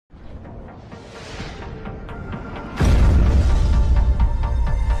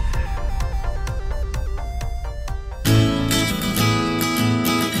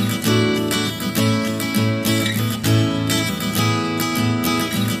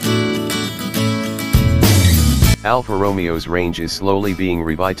Alfa Romeo's range is slowly being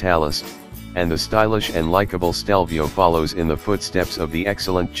revitalized, and the stylish and likable Stelvio follows in the footsteps of the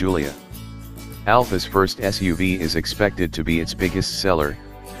excellent Giulia. Alfa's first SUV is expected to be its biggest seller,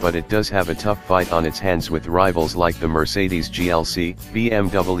 but it does have a tough fight on its hands with rivals like the Mercedes GLC,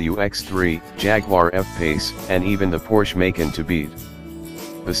 BMW X3, Jaguar F-Pace, and even the Porsche Macan to beat.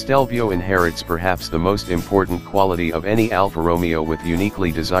 The Stelvio inherits perhaps the most important quality of any Alfa Romeo, with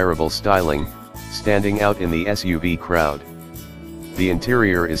uniquely desirable styling, standing out in the SUV crowd. The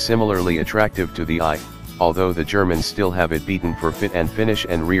interior is similarly attractive to the eye, although the Germans still have it beaten for fit and finish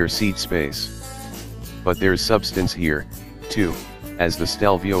and rear seat space. But there's substance here, too, as the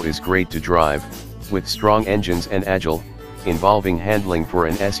Stelvio is great to drive, with strong engines and agile, involving handling for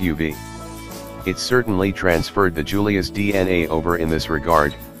an SUV. It's certainly transferred the Giulia's DNA over in this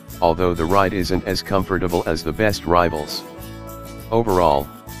regard, although the ride isn't as comfortable as the best rivals. Overall,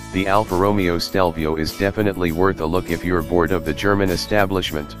 the Alfa Romeo Stelvio is definitely worth a look if you're bored of the German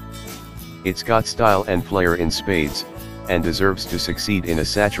establishment. It's got style and flair in spades, and deserves to succeed in a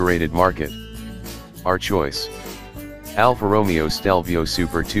saturated market. Our choice: Alfa Romeo Stelvio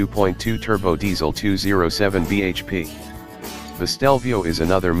Super 2.2 Turbo Diesel 207 bhp. The Stelvio is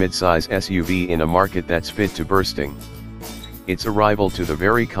another midsize SUV in a market that's fit to bursting. It's a rival to the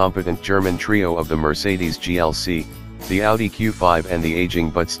very competent German trio of the Mercedes GLC, the Audi Q5 and the aging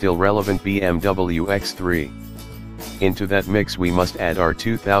but still relevant BMW X3. Into that mix we must add our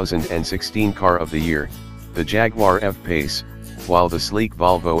 2016 car of the year, the Jaguar F-Pace, while the sleek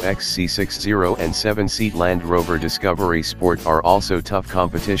Volvo XC60 and 7-seat Land Rover Discovery Sport are also tough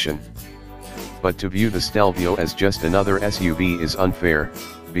competition. But to view the Stelvio as just another SUV is unfair,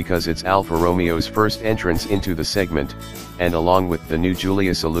 because it's Alfa Romeo's first entrance into the segment, and along with the new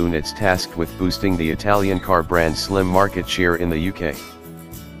Giulia Saloon it's tasked with boosting the Italian car brand's slim market share in the UK.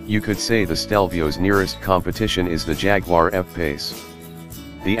 You could say the Stelvio's nearest competition is the Jaguar F-Pace.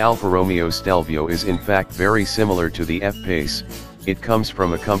 The Alfa Romeo Stelvio is in fact very similar to the F-Pace. It comes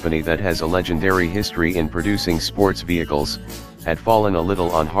from a company that has a legendary history in producing sports vehicles, had fallen a little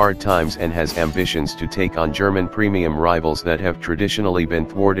on hard times and has ambitions to take on German premium rivals that have traditionally been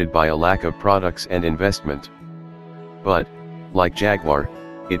thwarted by a lack of products and investment. But, like Jaguar,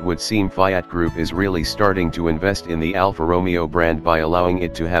 it would seem Fiat Group is really starting to invest in the Alfa Romeo brand by allowing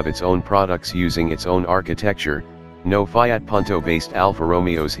it to have its own products using its own architecture. No Fiat Punto-based Alfa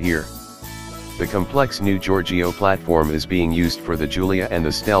Romeos here. The complex new Giorgio platform is being used for the Giulia and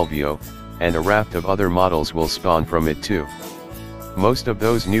the Stelvio, and a raft of other models will spawn from it too. Most of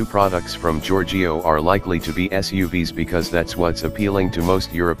those new products from Giorgio are likely to be SUVs because that's what's appealing to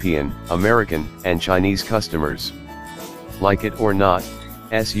most European, American, and Chinese customers. Like it or not,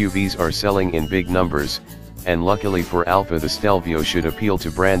 SUVs are selling in big numbers, and luckily for Alfa the Stelvio should appeal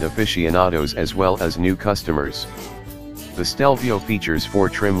to brand aficionados as well as new customers. The Stelvio features 4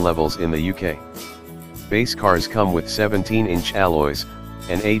 trim levels in the UK. Base cars come with 17-inch alloys,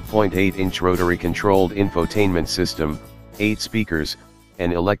 an 8.8-inch rotary-controlled infotainment system, 8 speakers,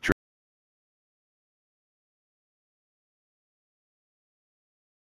 an electric